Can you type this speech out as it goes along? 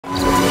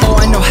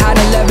know how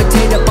to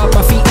levitate up off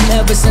my feet.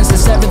 And ever since the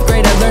 7th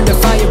grade I learned to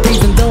fire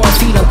breathing. Though I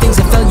feed on things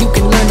that fell, you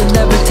can learn to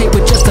levitate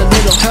with just a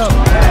little help.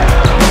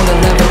 Learn to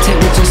levitate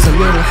with just a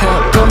little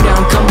help. Come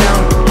down, come down.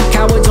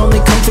 Cowards only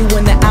come through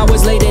when the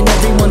hour's late and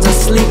everyone's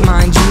asleep,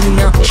 mind you.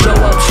 Now show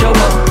up, show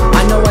up.